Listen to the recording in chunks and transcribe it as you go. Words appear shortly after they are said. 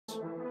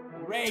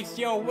Raise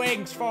your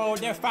wings for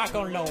the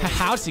Falcon Lord.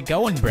 How's it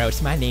going,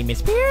 bros? My name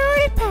is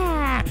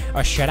Pewdiepie.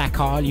 Or should I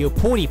call you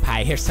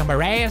Pewdiepie? Here's some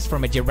ass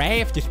from a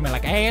giraffe. You smell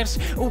like ass.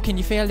 Oh, can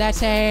you feel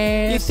that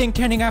ass? You think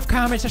turning off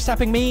comments are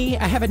stopping me?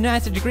 I have a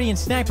master's degree in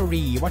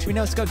snipery. Watch me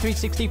no scope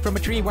 360 from a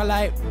tree while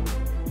I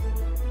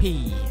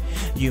pee.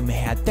 You may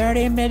have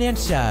 30 million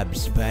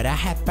subs, but I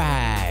have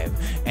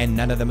 5. And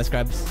none of them are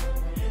scrubs.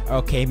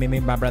 Okay, maybe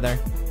my brother.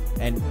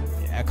 And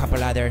a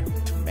couple other.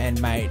 And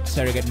my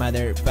surrogate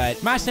mother,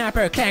 but my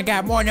sniper clan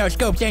got more no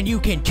scopes than you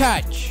can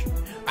touch.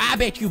 I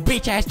bet you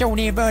bitch ass don't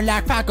even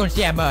like Falcons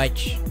that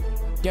much.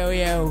 Do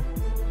you?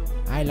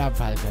 I love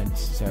Falcons,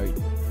 so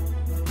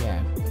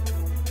yeah.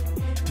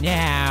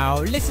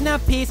 Now, listen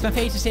up, peeps. My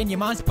face is in your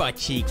mom's butt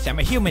cheeks. I'm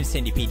a human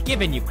centipede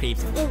giving you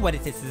creeps. Ooh, what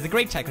is this? This is a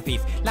great chocolate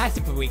piece.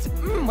 Lasting for weeks.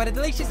 What a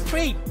delicious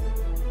treat.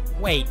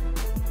 Wait,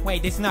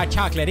 this is not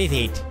chocolate, is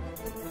it?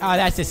 Oh,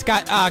 that's a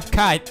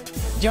cut.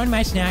 Join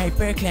my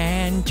sniper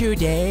clan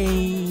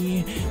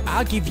today.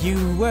 I'll give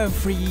you a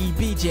free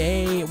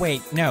BJ.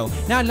 Wait, no.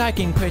 Not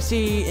liking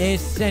pussy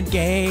isn't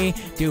gay.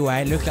 Do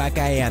I look like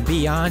I am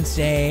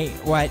Beyonce?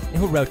 What?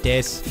 Who wrote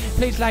this?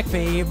 Please like,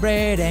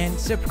 favorite, and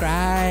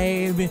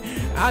subscribe.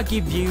 I'll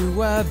give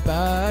you a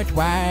butt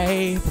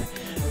wipe.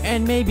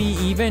 And maybe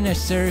even a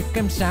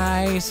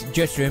circumcise.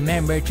 Just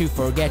remember to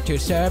forget to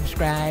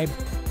subscribe.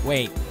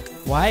 Wait,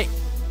 what?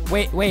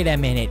 Wait a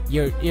minute.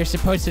 You're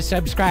supposed to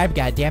subscribe,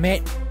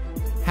 goddammit.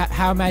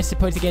 How am I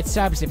supposed to get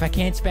subs if I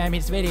can't spam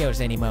his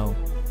videos anymore?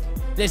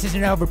 This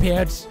isn't over,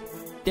 Pills.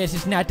 This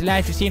is not the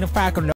last you've seen of Falcon.